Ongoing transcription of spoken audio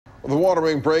The water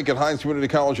main break at Hinds Community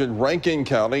College in Rankin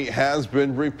County has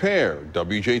been repaired.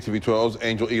 WJTV 12's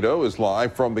Angel Ito is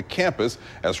live from the campus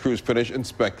as crews finish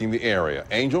inspecting the area.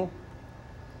 Angel?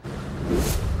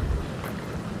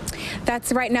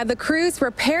 That's right. Now, the crews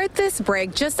repaired this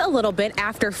break just a little bit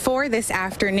after 4 this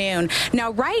afternoon.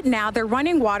 Now, right now, they're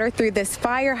running water through this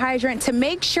fire hydrant to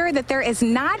make sure that there is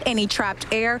not any trapped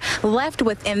air left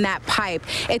within that pipe.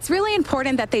 It's really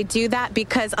important that they do that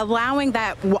because allowing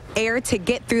that air to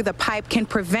get through the pipe can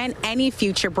prevent any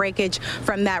future breakage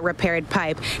from that repaired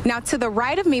pipe. Now, to the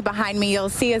right of me, behind me, you'll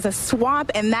see is a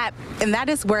swamp, and that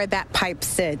is where that pipe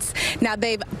sits. Now,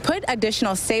 they've put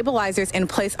additional stabilizers in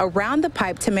place around the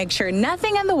pipe to make sure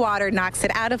nothing in the water knocks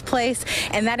it out of place,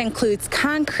 and that includes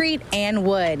concrete and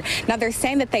wood. Now, they're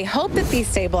saying that they hope that these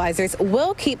stabilizers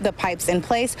will keep the pipes in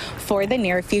place for the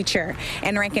near future.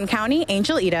 In Rankin County,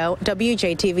 Angel Ito,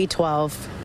 WJTV 12.